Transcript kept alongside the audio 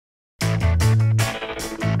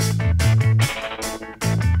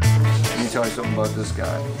tell you something about this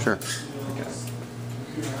guy. Sure. Okay.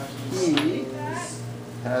 He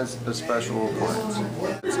has a special appliance.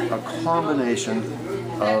 It's a combination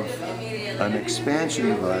of an expansion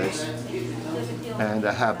device and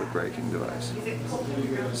a habit-breaking device.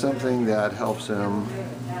 Something that helps him,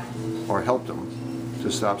 or helped him, to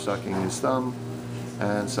stop sucking his thumb,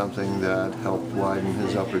 and something that helped widen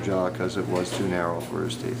his upper jaw because it was too narrow for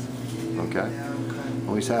his teeth. Okay?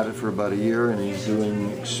 Well, he's had it for about a year and he's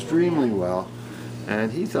doing extremely well.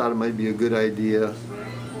 And he thought it might be a good idea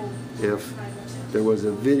if there was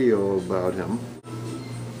a video about him.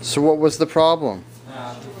 So what was the problem?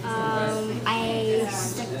 I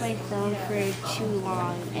stuck my thumb for too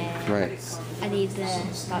long and I need to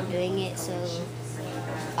stop doing it, so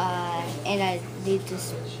and I need to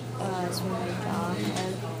swim my jaw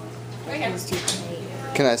and it's too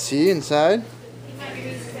tight. Can I see inside?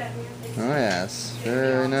 Oh yes,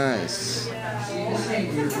 very nice.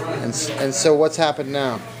 And so what's happened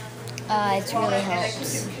now? It's really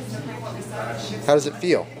helped. How does it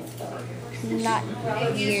feel? Not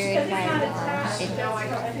weird, not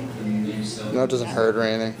No, it doesn't hurt or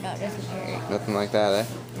anything? No, it doesn't hurt. Nothing like that, eh?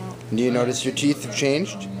 No. Do you notice your teeth have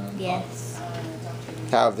changed? Yes.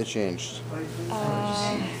 How have they changed?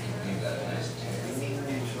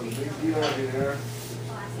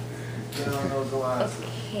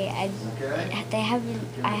 Okay, I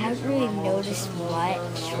haven't really noticed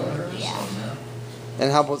much. Yeah.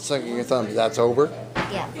 And how about sucking your thumb? That's over?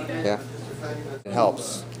 Yeah. Yeah. It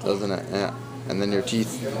helps, doesn't it? Yeah. And then your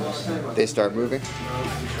teeth, they start moving.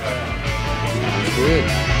 Sounds good.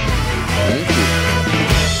 Thank you.